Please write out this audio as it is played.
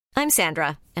I'm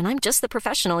Sandra, and I'm just the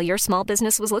professional your small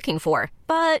business was looking for.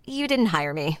 But you didn't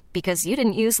hire me because you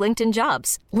didn't use LinkedIn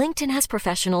Jobs. LinkedIn has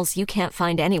professionals you can't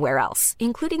find anywhere else,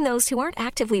 including those who aren't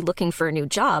actively looking for a new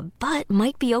job, but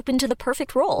might be open to the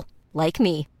perfect role, like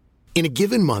me. In a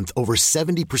given month, over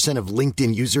 70% of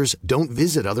LinkedIn users don't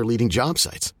visit other leading job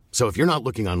sites. So if you're not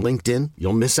looking on LinkedIn,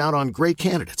 you'll miss out on great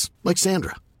candidates like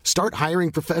Sandra. Start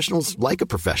hiring professionals like a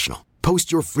professional.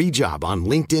 Post your free job on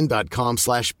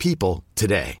linkedin.com/people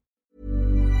today.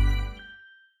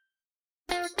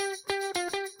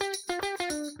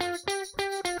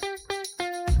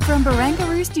 From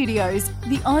Barangaroo Studios,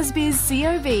 the AusBiz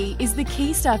COB is the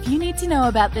key stuff you need to know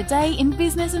about the day in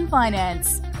business and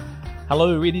finance.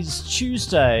 Hello, it is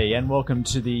Tuesday and welcome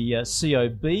to the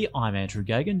COB. I'm Andrew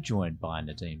Gagan, joined by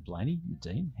Nadine Blaney.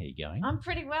 Nadine, how are you going? I'm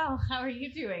pretty well. How are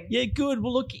you doing? Yeah, good.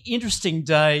 Well, look, interesting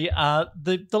day.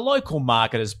 The local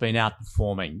market has been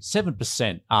outperforming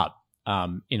 7% up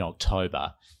in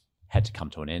October. Had to come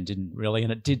to an end, didn't really?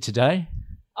 And it did today.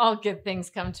 All good things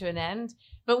come to an end.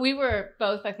 But we were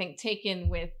both, I think, taken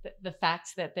with the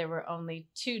fact that there were only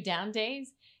 2 down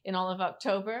days in all of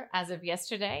October as of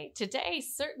yesterday. Today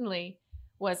certainly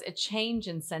was a change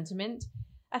in sentiment.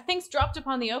 Things dropped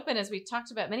upon the open, as we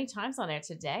talked about many times on air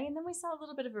today, and then we saw a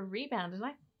little bit of a rebound, and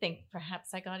I think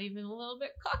perhaps I got even a little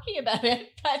bit cocky about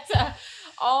it, but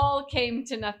all came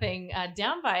to nothing,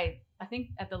 down by, I think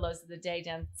at the lows of the day,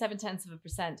 down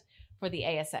 0.7% for the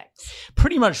ASX.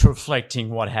 Pretty much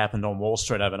reflecting what happened on Wall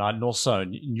Street overnight and also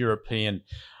in European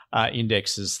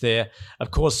indexes there. Of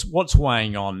course, what's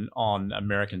weighing on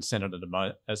American sentiment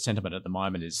at the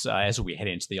moment is as we head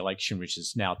into the election, which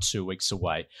is now 2 weeks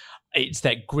away, it's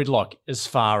that gridlock as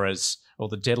far as, or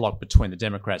the deadlock between the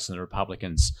Democrats and the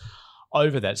Republicans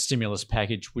over that stimulus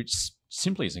package, which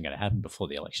simply isn't going to happen before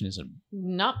the election, is it?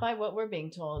 Not by what we're being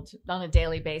told on a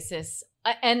daily basis.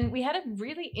 And we had a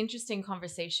really interesting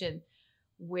conversation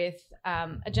with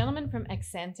a gentleman from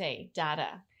Exante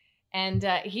Data. And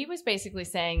he was basically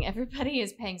saying everybody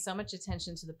is paying so much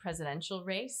attention to the presidential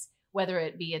race, whether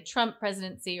it be a Trump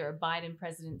presidency or a Biden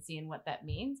presidency and what that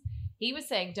means. He was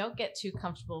saying don't get too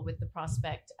comfortable with the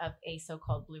prospect of a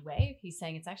so-called blue wave. He's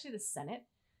saying it's actually the Senate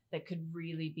that could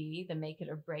really be the make it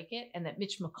or break it, and that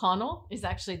Mitch McConnell is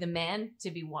actually the man to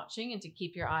be watching and to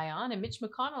keep your eye on. And Mitch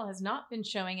McConnell has not been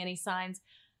showing any signs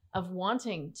of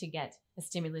wanting to get a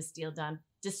stimulus deal done,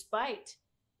 despite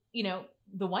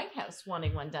the White House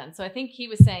wanting one done. So I think he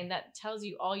was saying that tells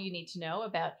you all you need to know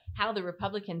about how the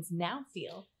Republicans now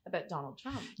feel about Donald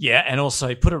Trump. Yeah, and also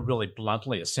he put it really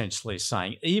bluntly, essentially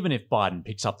saying even if Biden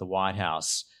picks up the White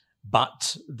House,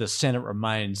 but the Senate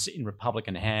remains in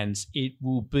Republican hands, it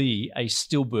will be a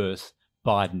stillbirth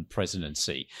Biden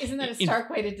presidency. Isn't that a stark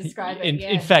way to describe it?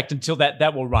 In fact, until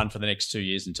that will run for the next 2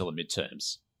 years until the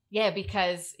midterms. Yeah,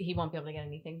 because he won't be able to get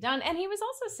anything done. And he was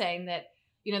also saying that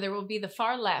there will be the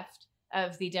far left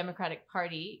of the Democratic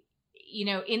Party,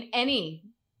 in any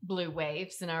blue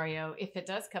wave scenario, if it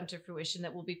does come to fruition,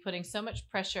 that will be putting so much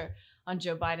pressure on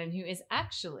Joe Biden, who is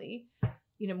actually,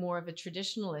 more of a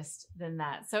traditionalist than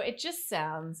that. So it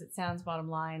sounds bottom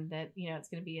line that, it's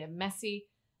going to be a messy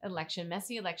election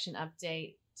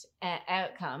update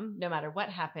outcome, no matter what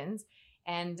happens.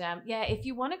 And if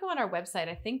you want to go on our website,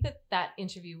 I think that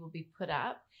interview will be put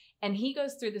up, and he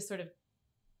goes through the sort of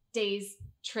days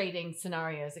trading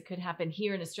scenarios that could happen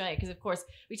here in Australia. Because, of course,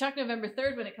 we talk November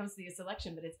 3rd when it comes to the US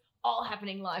election, but it's all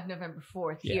happening live November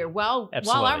 4th here while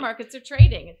our markets are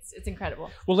trading. It's incredible.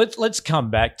 Well, let's come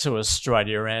back to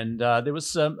Australia. And there was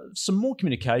some more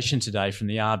communication today from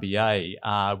the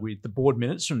RBA with the board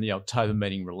minutes from the October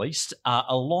meeting released,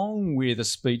 along with a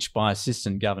speech by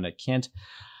Assistant Governor Kent,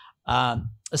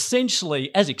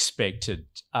 essentially, as expected,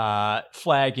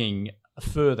 flagging a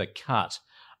further cut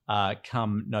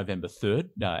come November 3rd,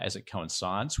 as it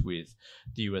coincides with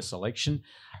the US election.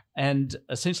 And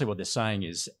essentially what they're saying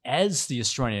is, as the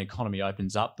Australian economy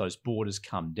opens up, those borders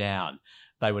come down,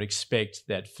 they would expect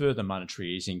that further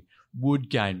monetary easing would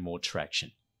gain more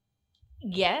traction.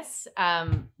 Yes,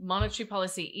 monetary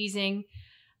policy easing.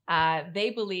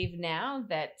 They believe now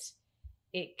that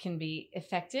it can be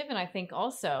effective. And I think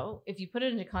also, if you put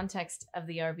it into context of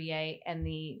the RBA and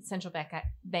the central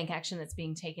bank action that's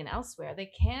being taken elsewhere,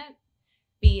 they can't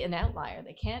be an outlier.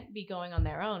 They can't be going on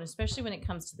their own, especially when it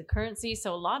comes to the currency.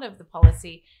 So a lot of the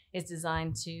policy is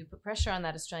designed to put pressure on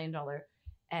that Australian dollar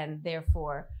and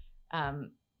therefore,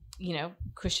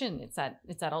 cushion. It's that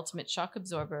ultimate shock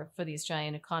absorber for the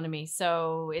Australian economy.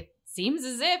 So it seems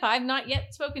as if I've not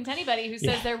yet spoken to anybody who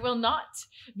says there will not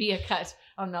be a cut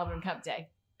on Melbourne Cup Day.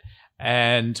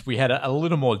 And we had a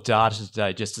little more data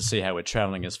today just to see how we're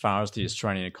travelling as far as the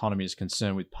Australian economy is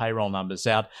concerned, with payroll numbers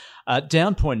out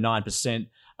down 0.9%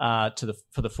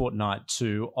 for the fortnight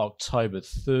to October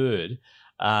 3rd.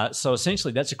 So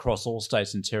essentially that's across all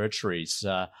states and territories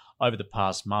over the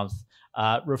past month,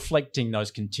 reflecting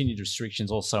those continued restrictions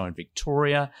also in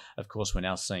Victoria. Of course, we're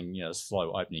now seeing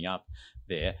slow opening up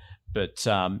there, but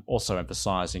also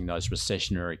emphasising those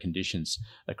recessionary conditions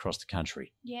across the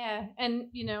country. Yeah, and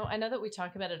I know that we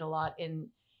talk about it a lot in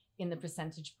the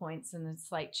percentage points and the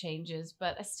slight changes,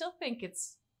 but I still think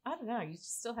I don't know, you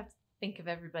still have to think of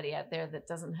everybody out there that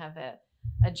doesn't have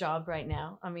a job right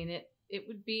now. I mean, it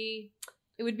would be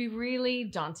really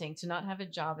daunting to not have a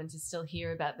job and to still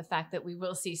hear about the fact that we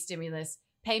will see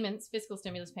fiscal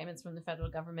stimulus payments from the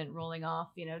federal government rolling off.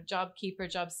 JobKeeper,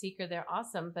 Job Seeker, they're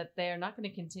awesome, but they're not going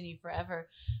to continue forever.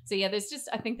 So yeah,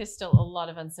 I think there's still a lot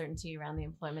of uncertainty around the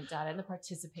employment data and the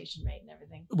participation rate and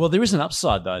everything. Well, there is an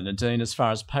upside though, Nadine, as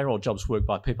far as payroll jobs worked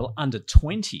by people under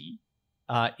 20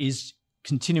 is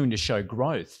continuing to show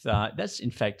growth. That's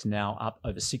in fact now up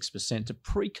over 6% to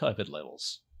pre-COVID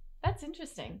levels. That's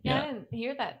interesting. Yeah, I didn't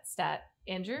hear that stat,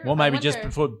 Andrew. Well, maybe just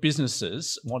for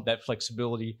businesses want that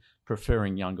flexibility,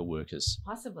 preferring younger workers.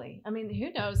 Possibly. I mean,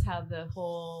 who knows how the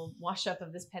whole wash up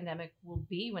of this pandemic will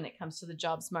be when it comes to the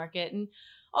jobs market. And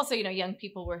also, young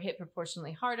people were hit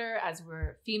proportionally harder, as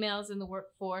were females in the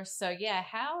workforce. So yeah,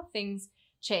 how things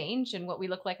change and what we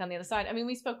look like on the other side. I mean,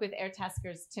 we spoke with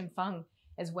Airtasker's Tim Fung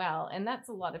as well, and that's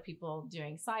a lot of people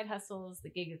doing side hustles, the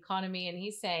gig economy, and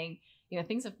he's saying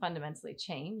things have fundamentally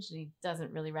changed, and he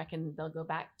doesn't really reckon they'll go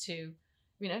back to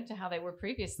to how they were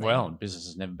previously. Well, business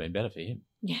has never been better for him.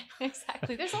 Yeah,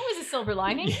 exactly. There's always a silver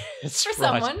lining for right.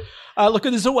 someone. Look,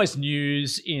 there's always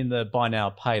news in the buy now,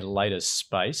 pay later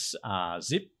space.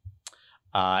 Zip.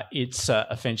 It's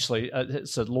essentially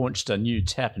launched a new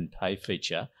tap and pay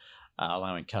feature,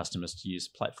 allowing customers to use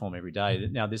the platform every day.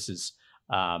 Now, this is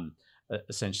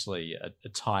essentially a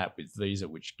tie-up with Visa,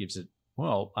 which gives it,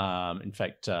 in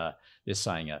fact, they're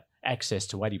saying access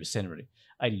to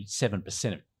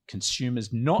 87% of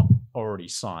consumers not already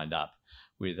signed up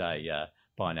with a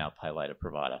buy now, pay later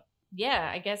provider.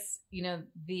 Yeah, I guess,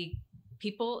 the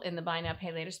people in the buy now,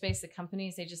 pay later space, the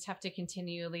companies, they just have to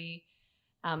continually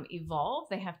evolve.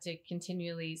 They have to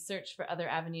continually search for other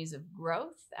avenues of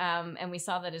growth. And we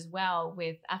saw that as well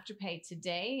with Afterpay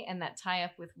today and that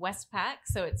tie-up with Westpac.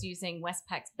 So it's using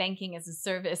Westpac's banking as a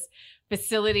service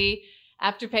facility.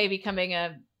 Afterpay becoming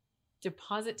a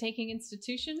deposit-taking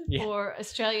institution for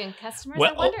Australian customers.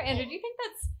 Well, I wonder, Andrew, do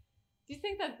you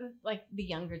think that like the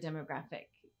younger demographic,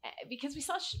 because we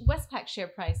saw Westpac share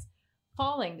price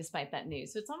falling despite that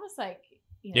news. So it's almost like,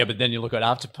 yeah, but then you look at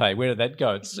Afterpay. Where did that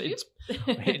go?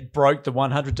 It broke the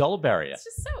 $100 barrier. It's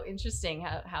just so interesting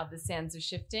how the sands are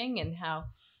shifting and how,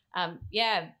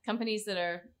 companies that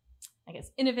are, I guess,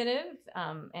 innovative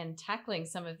and tackling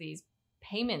some of these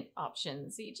payment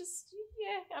options.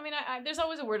 There's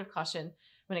always a word of caution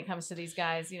when it comes to these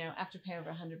guys. Afterpay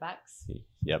over $100.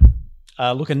 Yep.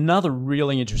 Look, another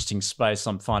really interesting space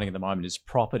I'm finding at the moment is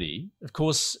property. Of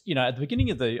course, at the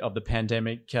beginning of the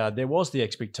pandemic, there was the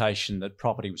expectation that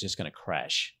property was just going to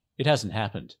crash. It hasn't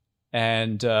happened.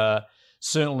 And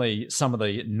certainly some of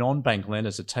the non-bank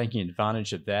lenders are taking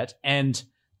advantage of that. And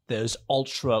there's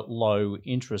ultra low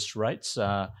interest rates.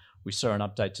 We saw an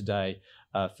update today,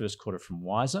 first quarter from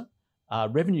Wiser.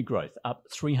 Revenue growth up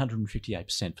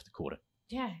 358% for the quarter.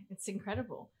 Yeah, it's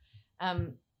incredible.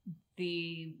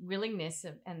 The willingness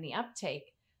and the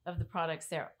uptake of the products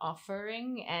they're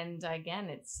offering. And again,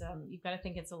 it's you've got to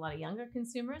think it's a lot of younger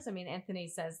consumers. I mean, Anthony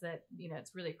says that,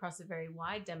 it's really across a very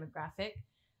wide demographic.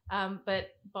 But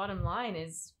bottom line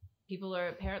is people are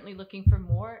apparently looking for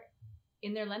more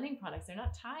in their lending products. They're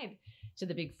not tied to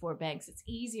the big four banks. It's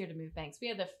easier to move banks. We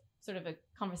had sort of a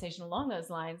conversation along those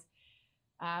lines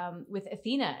with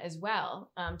Athena as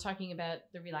well, talking about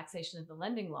the relaxation of the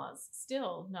lending laws,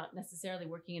 still not necessarily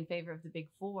working in favor of the big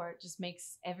four. It just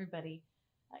makes everybody,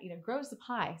 grows the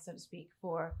pie, so to speak,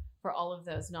 for all of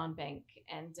those non-bank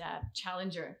and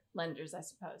challenger lenders, I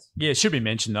suppose. Yeah, it should be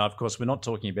mentioned, though, of course, we're not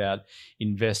talking about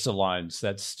investor loans.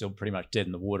 That's still pretty much dead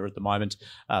in the water at the moment,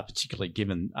 particularly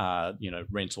given,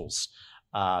 rentals.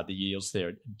 The yields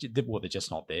there, they're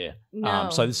just not there. No.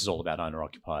 So this is all about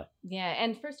owner-occupier. Yeah,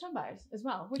 and first home buyers as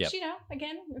well, which,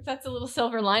 again, if that's a little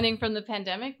silver lining from the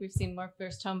pandemic, we've seen more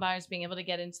first home buyers being able to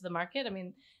get into the market. I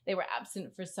mean, they were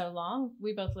absent for so long.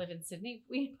 We both live in Sydney.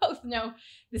 We both know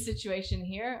the situation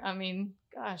here. I mean,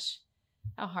 gosh,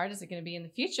 how hard is it going to be in the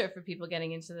future for people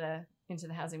getting into the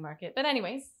housing market? But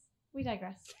anyways, we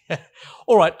digress.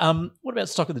 All right. What about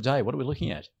stock of the day? What are we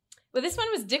looking at? Well, this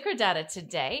one was Dicker data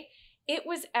today. it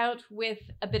was out with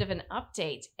a bit of an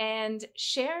update, and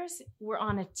shares were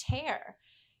on a tear.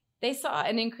 They saw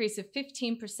an increase of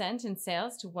 15% in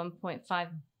sales to $1.5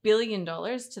 billion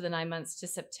to the 9 months to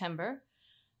September.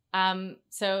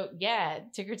 So yeah,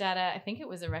 ticker data, I think it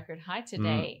was a record high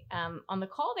today. On the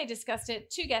call, they discussed it.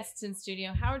 Two guests in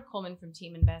studio, Howard Coleman from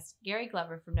Team Invest, Gary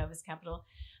Glover from Novus Capital.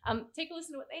 Take a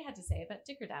listen to what they had to say about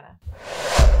ticker data.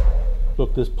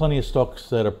 Look, there's plenty of stocks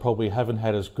that probably haven't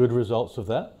had as good results of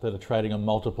that are trading on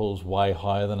multiples way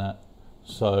higher than that.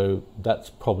 So that's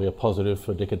probably a positive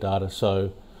for ticker data.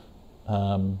 So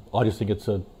I just think it's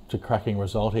a cracking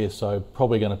result here. So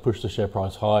probably going to push the share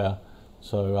price higher.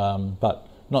 So, but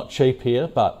not cheap here,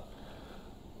 but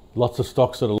lots of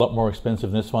stocks that are a lot more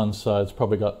expensive than this one. So it's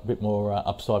probably got a bit more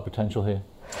upside potential here.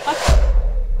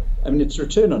 I mean, its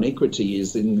return on equity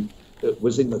was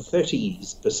in the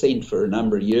 30% for a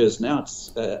number of years. Now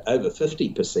it's over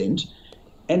 50%,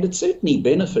 and it's certainly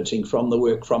benefiting from the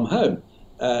work from home.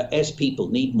 As people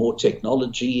need more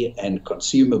technology and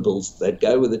consumables that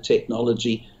go with the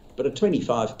technology, but a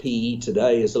 25 PE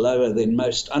today is lower than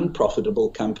most unprofitable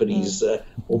companies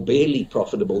or barely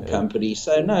profitable companies.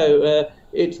 So no,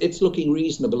 it's looking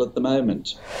reasonable at the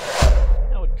moment.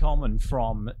 Howard Coleman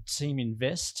from Team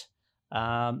Invest.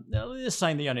 They're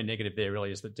saying the only negative there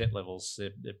really is the debt levels.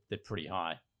 They're pretty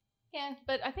high. Yeah,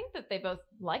 but I think that they both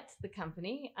liked the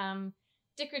company.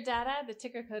 Ticker data, the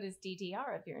ticker code is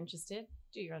DDR if you're interested.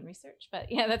 Do your own research. But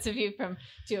yeah, that's a view from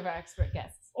two of our expert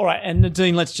guests. All right, and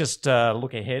Nadine, let's just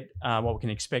look ahead, what we can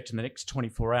expect in the next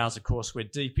 24 hours. Of course, we're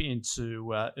deep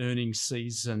into earnings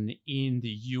season in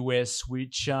the US,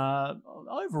 which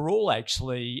overall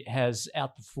actually has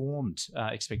outperformed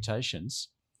expectations.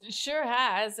 Sure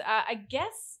has. I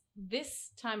guess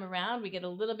this time around, we get a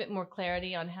little bit more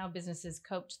clarity on how businesses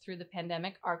coped through the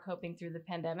pandemic, are coping through the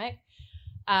pandemic.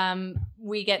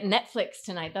 We get Netflix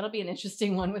tonight. That'll be an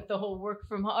interesting one with the whole work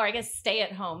from home, or I guess stay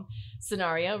at home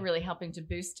scenario, really helping to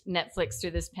boost Netflix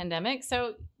through this pandemic.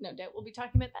 So no doubt we'll be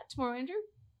talking about that tomorrow, Andrew.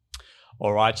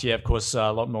 All right. Yeah, of course,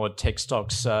 a lot more tech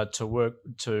stocks to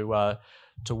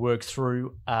work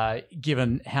through,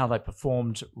 given how they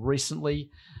performed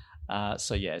recently.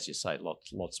 So yeah, as you say,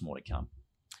 lots more to come.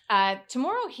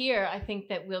 Tomorrow here, I think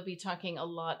that we'll be talking a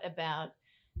lot about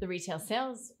the retail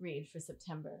sales read for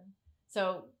September.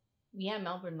 So yeah,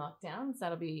 Melbourne lockdowns,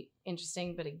 that'll be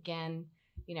interesting. But again,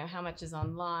 how much is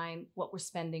online, what we're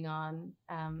spending on.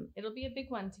 It'll be a big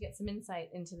one to get some insight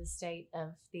into the state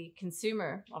of the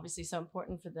consumer, obviously so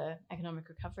important for the economic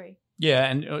recovery. Yeah,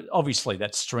 and obviously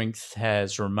that strength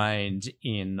has remained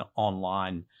in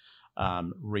online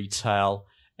retail.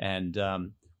 And,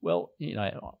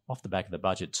 off the back of the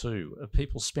budget too, are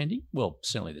people spending? Well,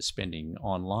 certainly they're spending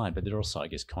online, but they're also, I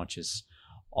guess, conscious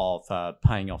of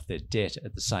paying off their debt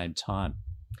at the same time.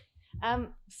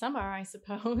 Some are, I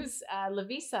suppose.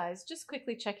 Lovisa is just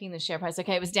quickly checking the share price.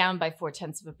 Okay, it was down by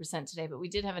 0.4% today, but we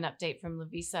did have an update from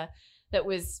Lovisa that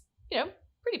was,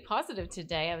 pretty positive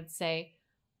today, I would say.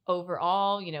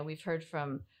 Overall, we've heard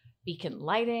from Beacon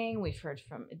Lighting, we've heard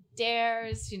from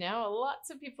Adairs, lots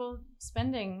of people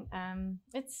spending.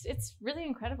 It's really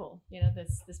incredible,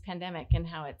 this pandemic and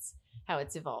how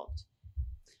it's evolved.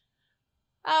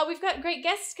 We've got great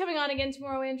guests coming on again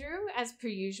tomorrow, Andrew. As per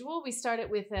usual, we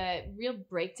started with a real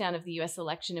breakdown of the U.S.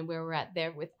 election and where we're at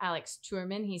there with Alex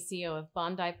Tourman. He's CEO of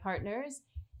Bondi Partners.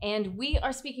 And we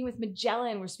are speaking with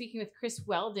Magellan. We're speaking with Chris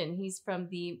Weldon. He's from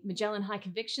the Magellan High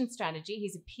Conviction Strategy.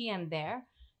 He's a PM there.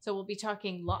 So we'll be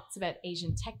talking lots about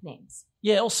Asian tech names.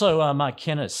 Yeah, also Mark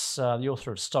Kennis, the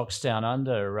author of Stocks Down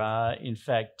Under. In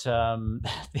fact,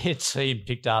 their team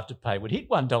picked Afterpay would hit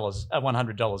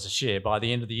 $100 a share by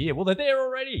the end of the year. Well, they're there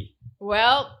already.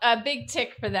 Well, a big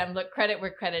tick for them. Look, credit where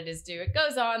credit is due. It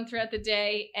goes on throughout the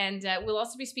day. And we'll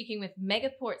also be speaking with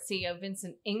Megaport CEO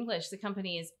Vincent English. The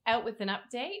company is out with an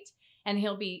update, and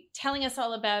he'll be telling us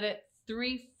all about it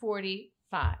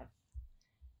 3:45.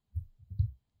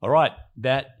 All right,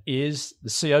 that is the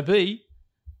COB.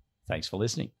 Thanks for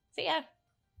listening. See ya.